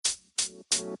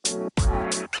Hi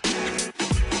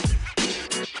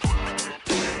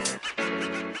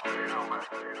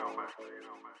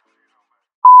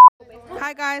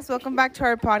guys, welcome back to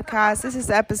our podcast. This is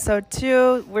episode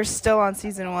 2. We're still on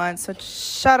season 1, so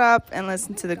shut up and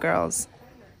listen to the girls.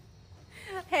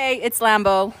 Hey, it's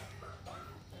Lambo.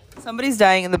 Somebody's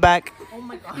dying in the back. Oh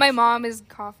my god. My mom is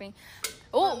coughing.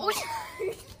 Oh.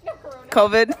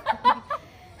 COVID.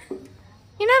 You're not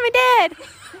my dad.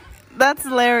 That's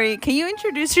Larry. Can you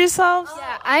introduce yourselves?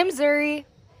 Yeah, I'm Zuri.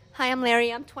 Hi, I'm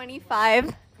Larry. I'm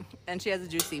 25. And she has a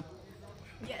juicy.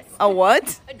 A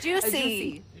what? A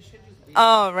juicy.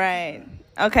 Oh, right.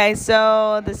 Okay,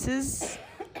 so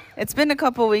it's been a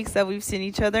couple weeks that we've seen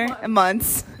each other.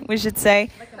 Months, we should say.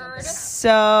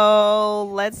 So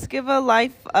let's give a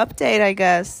life update, I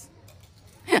guess.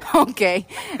 Okay.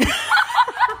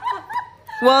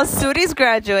 Well, Suri's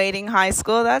graduating high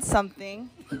school. That's something.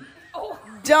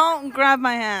 Don't grab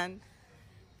my hand.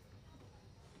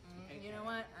 You know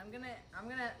what? I'm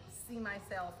gonna see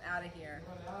myself out of here.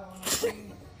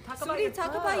 Talk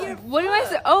about your... What did I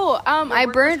say? Oh, I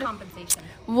burned. Compensation.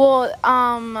 Well,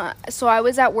 so I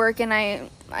was at work and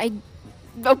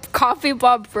the coffee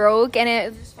pot broke and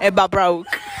it. It broke.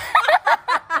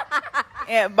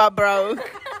 It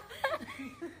broke.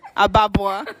 A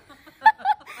babwa.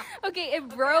 Okay, it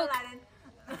broke.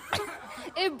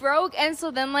 It broke, and so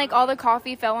then like all the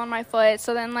coffee fell on my foot.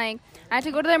 So then like I had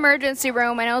to go to the emergency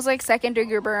room, and it was like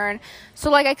 2nd-degree burn. So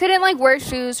like I couldn't like wear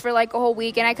shoes for like a whole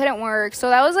week, and I couldn't work. So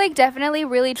that was like definitely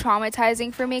really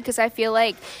traumatizing for me because I feel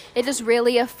like it just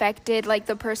really affected like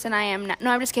the person I am now.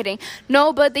 No, I'm just kidding.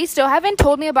 No, but they still haven't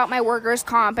told me about my workers'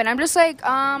 comp, and I'm just like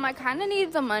I kind of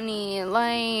need the money,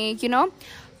 like, you know.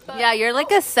 Yeah, you're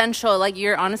like essential. Like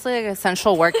you're honestly like an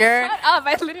essential worker. Shut up!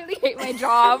 I literally hate my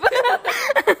job.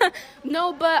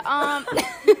 No, but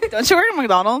Don't you work at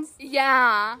McDonald's?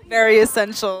 yeah. Very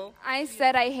essential. I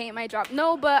said I hate my job.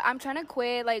 No, but I'm trying to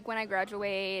quit like when I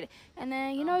graduate, and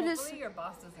then just. Hopefully your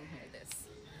boss doesn't hear this.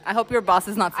 I hope your boss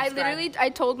is not subscribed. I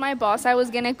told my boss I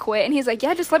was gonna quit, and he's like,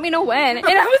 "Yeah, just let me know when." And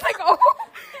I was like, "Oh."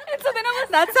 And so then I was.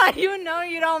 That's how you know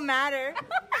you don't matter.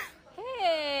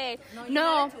 Hey. You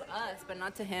matter to us, but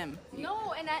not to him.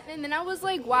 No, and then I was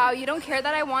like, wow, you don't care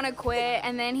that I want to quit.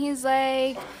 And then he's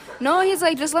like, no, he's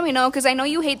like, just let me know because I know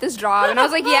you hate this job. And I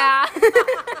was like, yeah.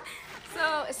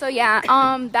 So yeah,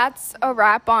 that's a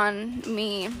wrap on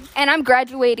me. And I'm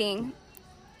graduating.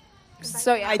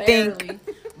 So yeah. I think.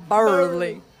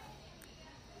 Barely.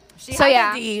 She So has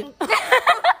yeah. a D.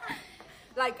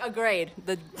 Like a grade.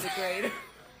 The grade.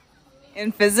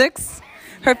 In physics,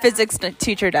 her physics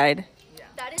teacher died.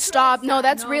 Stop. No,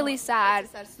 that's really sad.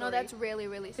 No, that's really,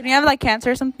 really sad. Did he have like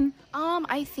cancer or something?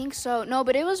 I think so. No,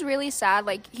 but it was really sad.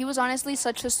 Like, he was honestly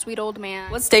such a sweet old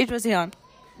man. What stage was he on?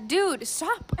 Dude,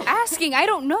 stop asking. I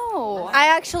don't know. I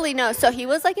actually know. So he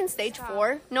was like in stage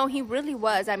 4. No, he really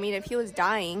was. I mean, if he was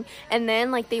dying. And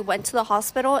then like they went to the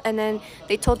hospital and then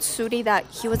they told Suri that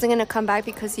he wasn't going to come back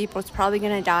because he was probably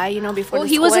going to die, before Well, the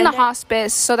he was school in the ended.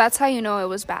 hospice, so that's how you know it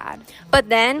was bad. But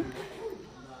then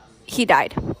he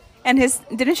died. And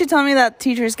didn't she tell me that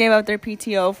teachers gave up their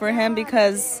PTO for him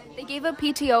because They gave a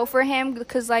PTO for him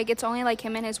because, like, it's only, like,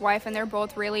 him and his wife, and they're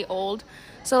both really old.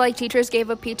 So, like, teachers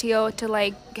gave a PTO to,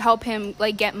 like, help him,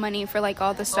 like, get money for, like,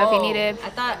 all the stuff he needed. I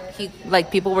thought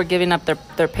people were giving up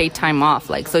their paid time off,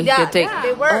 like, so he could take.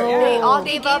 They were. They all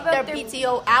gave up their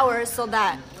PTO hours so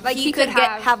that Like, he he could could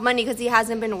have money because he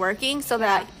hasn't been working, so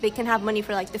that they can have money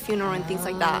for like the funeral and things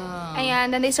like that.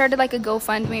 And then they started, like, a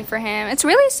GoFundMe for him. It's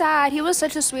really sad. He was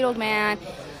such a sweet old man.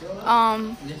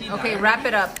 Okay, wrap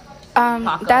it up.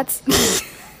 That's...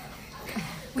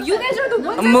 You guys are the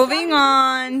ones. moving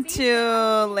on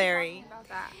to Larry.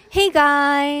 Hey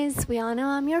guys, we all know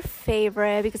I'm your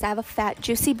favorite because I have a fat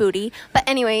juicy booty. But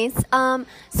anyways,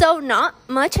 so not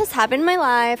much has happened in my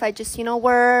life. I just,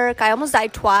 work. I almost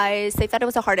died twice. They thought it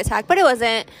was a heart attack, but it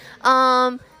wasn't.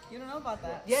 You don't know about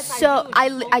that. So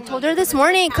I told her this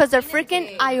morning because they're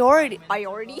freaking aorta.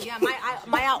 Yeah,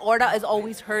 my aorta is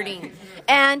always hurting.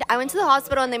 And I went to the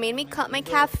hospital and they made me cut my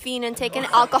caffeine and take an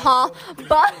alcohol.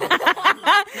 But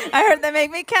I heard they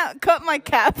make me cut my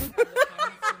cap.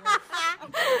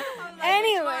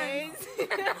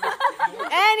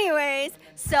 anyways,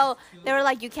 so they were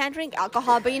like, you can't drink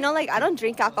alcohol, but I don't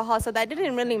drink alcohol, so that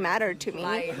didn't really matter to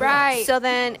me. Right. So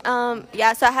then, so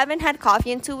I haven't had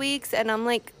coffee in 2 weeks, and I'm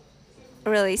like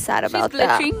really sad about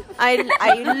that. glitching? I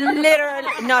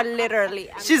literally, not literally.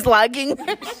 She's lagging.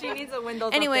 She needs a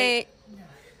Windows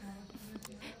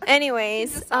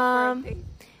Anyways,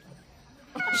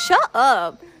 shut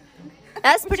up.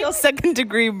 That's pretty.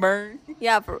 2nd-degree burn.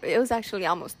 Yeah, it was actually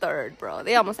almost 3rd, bro.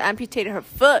 They almost amputated her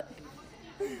foot.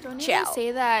 Don't Ciao. even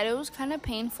say that. It was kind of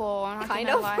painful. I'm not Kind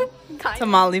gonna of. lie.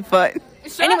 Tamale foot.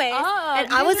 Anyways, up. and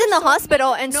You I was guys in the are so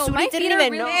hospital, and No, Sudi my didn't feet are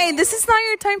even really- know. Hey, this is not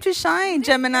your time to shine,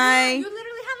 Gemini. You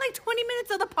literally had like 20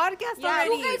 minutes of the podcast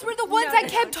already. You guys were the ones that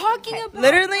kept talking about.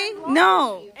 Literally?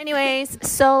 No. Anyways,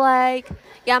 so like,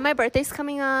 yeah, my birthday's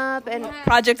coming up, and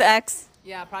Project X.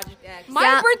 Yeah, Project X. My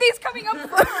Yeah. birthday's coming up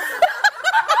first.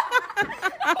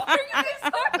 What are you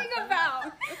guys talking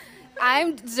about?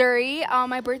 I'm Zuri.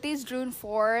 My birthday's June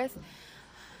 4th.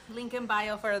 Link in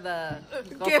bio for the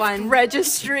gift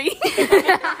registry.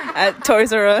 At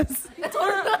Toys R Us.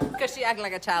 because she acted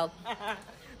like a child.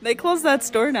 They closed that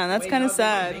store down. That's kind of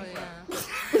sad.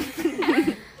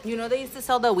 You know they used to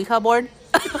sell the Ouija board.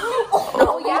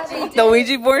 Oh, yeah, they did. The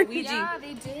Ouija board? Yeah,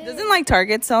 they did. Doesn't like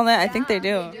Target sell that? I think they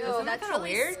do. Isn't that kind of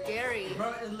weird? Scary.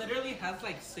 Bro, it literally has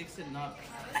like 6 and up.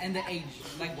 And the age.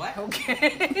 Like what?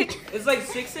 Okay. It's like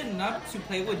 6 and up to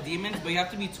play with demons, but you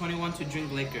have to be 21 to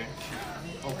drink liquor.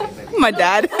 Okay, baby. My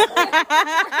dad.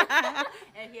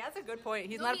 And he has a good point.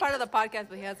 He's not a part of the podcast,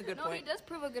 but he has a good No, he point. does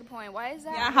prove a good point. Why is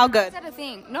that? Yeah, how good? Why is that a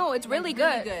thing? No, it's really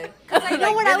good. Good. You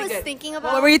know what I really was good. thinking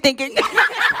about? What were you thinking?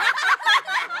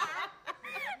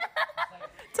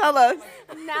 Tell us.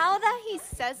 Now that he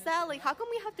says that, like, how come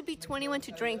we have to be 21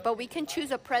 to drink, but we can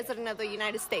choose a president of the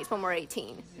United States when we're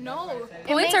 18? No, It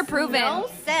points are makes proven. No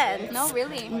sense. No,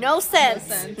 really. No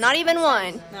sense. Not even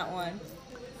one. Not one.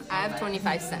 I have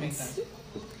 25 cents.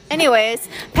 Anyways,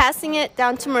 passing it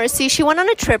down to Mercy. She went on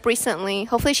a trip recently.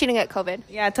 Hopefully she didn't get COVID.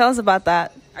 Yeah, tell us about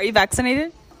that. Are you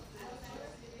vaccinated?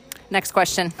 Next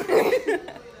question.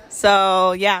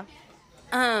 So, yeah.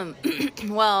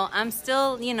 Well, I'm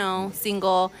still,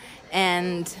 single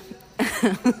and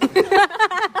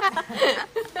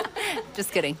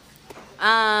just kidding.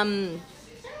 Oh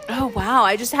wow,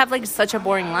 I just have like such a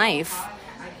boring life.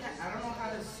 I don't know how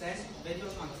to send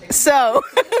videos on TikTok. So,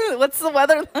 what's the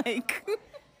weather like?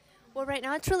 Well, right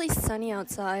now it's really sunny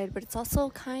outside, but it's also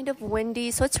kind of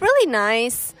windy, so it's really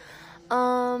nice.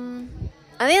 I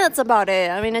think that's about it.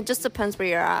 I mean, it just depends where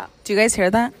you're at. Do you guys hear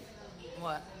that?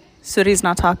 What? Suri's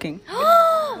not talking.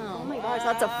 Oh my gosh,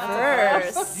 that's a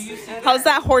first. Do you see How's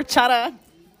that horchata?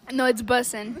 No, it's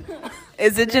bussin'.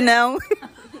 Is it Janelle?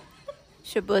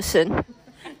 Should listen.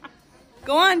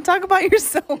 Go on, talk about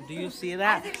yourself. Do you see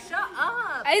that?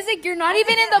 Isaac, you're not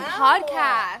even in the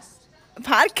podcast.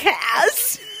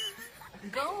 Podcast.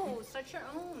 Go, start your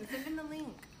own. Send him the link.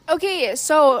 Okay,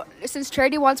 so since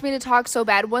Charity wants me to talk so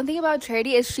bad, one thing about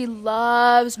Charity is she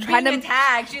loves trying to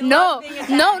attacked. No.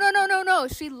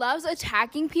 She loves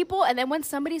attacking people, and then when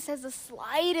somebody says the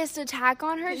slightest attack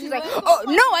on her, she's like, "Oh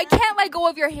no, I can't let go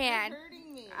of your hand."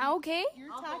 Okay. You're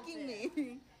attacking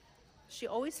me. She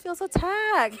always feels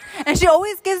attacked, and she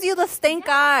always gives you the stink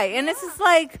eye, and it's just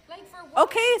like,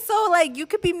 okay, so like you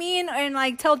could be mean and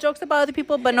like tell jokes about other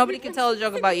people, but nobody can tell a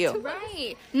joke about you.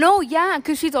 Right. No, yeah,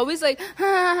 because she's always like, ha,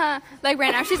 ha, ha. Like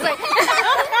right now, she's like,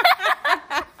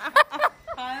 How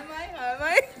am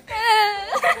I?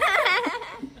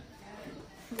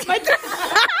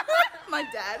 My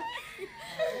dad.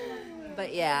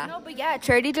 But yeah, No, but yeah,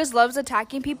 Charity just loves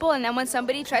attacking people, and then when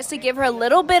somebody tries to give her a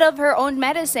little bit of her own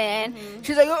medicine,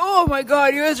 she's like, "Oh my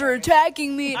God, you guys are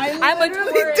attacking me." I'm a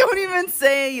tourist. Don't even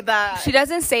say that. She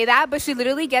doesn't say that, but she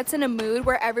literally gets in a mood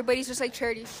where everybody's just like,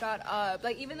 "Charity, shut up!"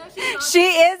 Like even though she's not. she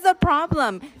is a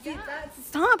problem.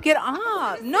 Stop, get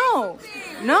off. No.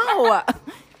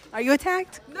 Are you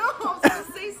attacked? No, I was gonna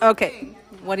say something. Okay.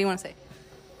 What do you want to say?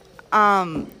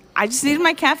 I just needed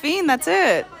my caffeine. That's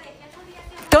it.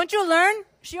 Don't you learn?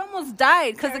 She almost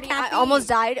died because of I caffeine. almost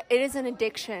died. It is an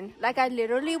addiction. Like, I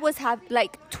literally was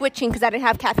twitching because I didn't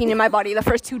have caffeine in my body the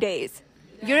first 2 days.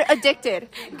 You're addicted.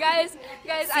 guys,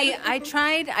 See, I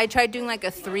tried doing like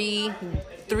a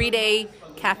three-day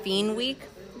caffeine week.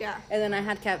 Yeah. And then I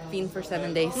had caffeine for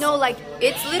 7 days. No, like,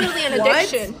 it's literally an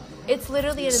addiction. It's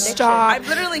literally an addiction. Stop. I've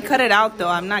literally cut it out though.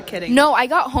 I'm not kidding. No, I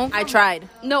got home. I tried.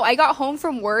 No, I got home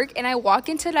from work and I walk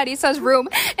into Larissa's room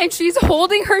and she's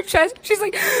holding her chest. She's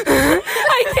like,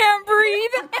 I can't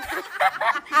breathe.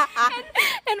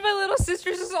 and my little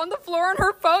sister's just on the floor on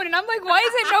her phone and I'm like, why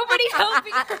isn't nobody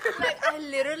helping her? Like, I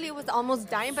literally was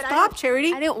almost dying, but Stop,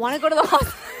 Charity. I didn't want to go to the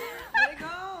hospital. Let it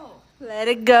go. Let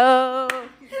it go.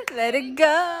 Let it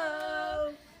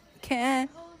go.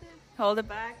 Can't. Hold it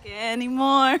back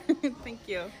anymore. Thank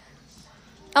you.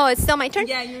 Oh, it's still my turn?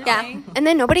 Yeah, you're saying. And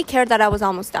then nobody cared that I was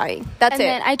almost dying. That's And it.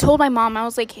 then I told my mom, I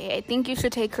was like, hey, I think you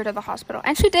should take her to the hospital.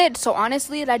 And she did. So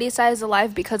honestly, Larissa is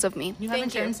alive because of me. You have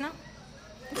insurance now?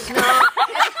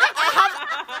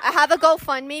 I have a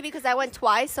GoFundMe because I went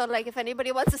twice. So like, if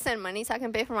anybody wants to send money so I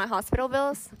can pay for my hospital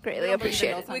bills, greatly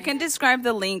appreciate it. We can describe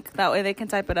the link. That way they can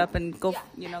type it up and go,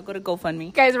 go to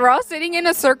GoFundMe. Guys, we're all sitting in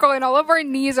a circle and all of our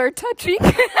knees are touching.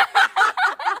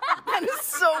 That is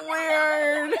so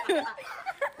weird.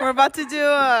 We're about to do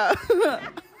a...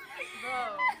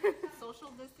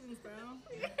 Social distance, bro.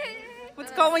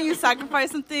 What's it called when you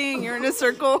sacrifice something? You're in a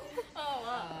circle.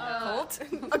 Cult?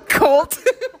 A cult.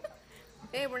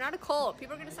 Hey, we're not a cult.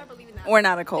 People are gonna start believing that. We're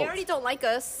not a They cult. already don't like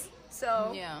us.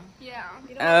 So Yeah.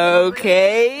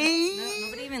 Okay.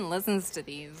 Nobody even listens to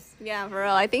these. yeah, for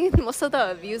real. I think most of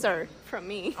the views are from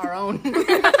me. Our own.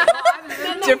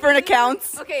 Different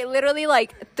accounts. Okay, literally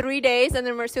like 3 days, and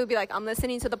then Mercy will be like, "I'm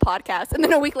listening to the podcast," and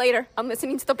then a week later, I'm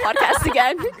listening to the podcast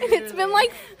again. And it's been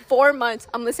like 4 months.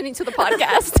 I'm listening to the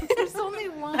podcast. There's only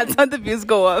one. That's how the views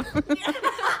go up.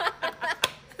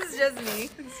 It's just me.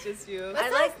 It's just you. I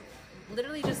like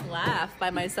literally just laugh by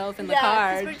myself in the Yeah,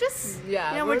 'cause car. we're just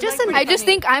Yeah, we're just like, I just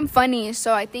think I'm funny,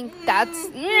 so I think that's.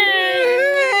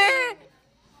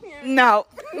 No.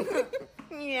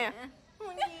 yeah.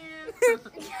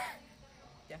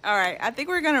 All right. I think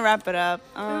we're gonna wrap it up.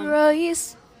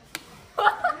 Royce.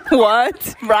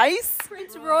 What? Rice?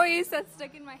 Prince Royce, that's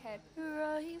stuck in my head.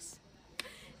 Royce.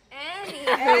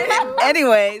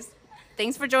 Anyways.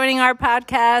 thanks for joining our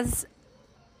podcast.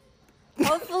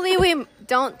 Hopefully, we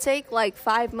don't take like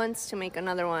 5 months to make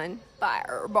another one.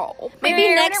 Fireball. Maybe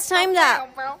next time that.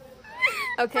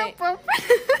 Okay.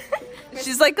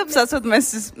 She's like obsessed with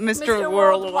Mr.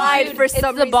 Worldwide. for It's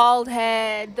some the reason. bald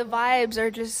head. The vibes are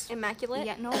just. Immaculate.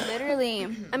 Yeah, no, literally.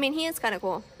 I mean, he is kind of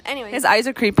cool. Anyway. His eyes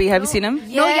are creepy. Have you seen him?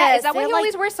 No, yeah, is that why they're he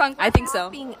always wears sunglasses? I think so.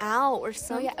 Being out or No,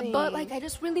 something. yeah, but like I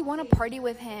just really want to party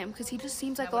with him because he just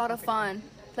seems like a lot of fun.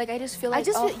 Like I just feel like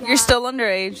You're still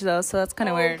underage though, so that's kind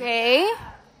of weird. okay.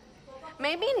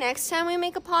 Maybe next time we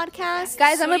make a podcast,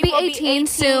 Guys, I'm gonna Sweetie be will 18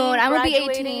 soon. I'm gonna be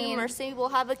graduating. 18. Mercy will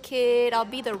have a kid. I'll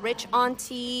be the rich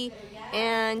auntie,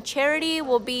 and Charity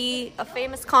will be a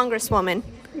famous congresswoman.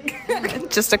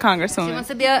 Just a She congresswoman. wants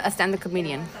to be a stand-up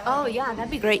comedian. Oh yeah,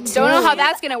 that'd be great. Don't know how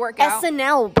that's gonna work out.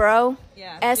 SNL, bro.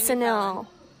 Yeah, SNL.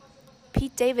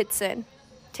 Pete Davidson.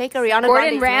 Take Ariana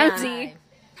Gordon Grande's Ramsay. man.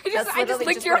 I just literally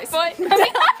licked just your what foot. Your phone.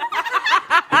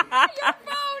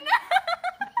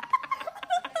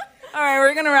 All right,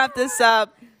 we're gonna wrap this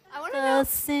up. I want to know.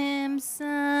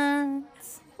 Simpsons.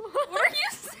 What are you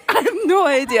saying? I have no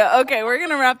idea. Okay, we're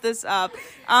gonna wrap this up.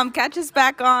 Catch us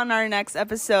back on our next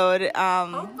episode.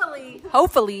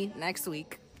 Hopefully next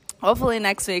week. Hopefully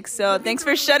next week. So thanks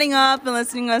for shutting up and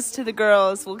listening to us to the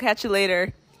girls. We'll catch you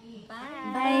later.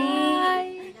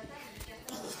 Bye.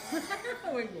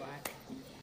 Oh my God.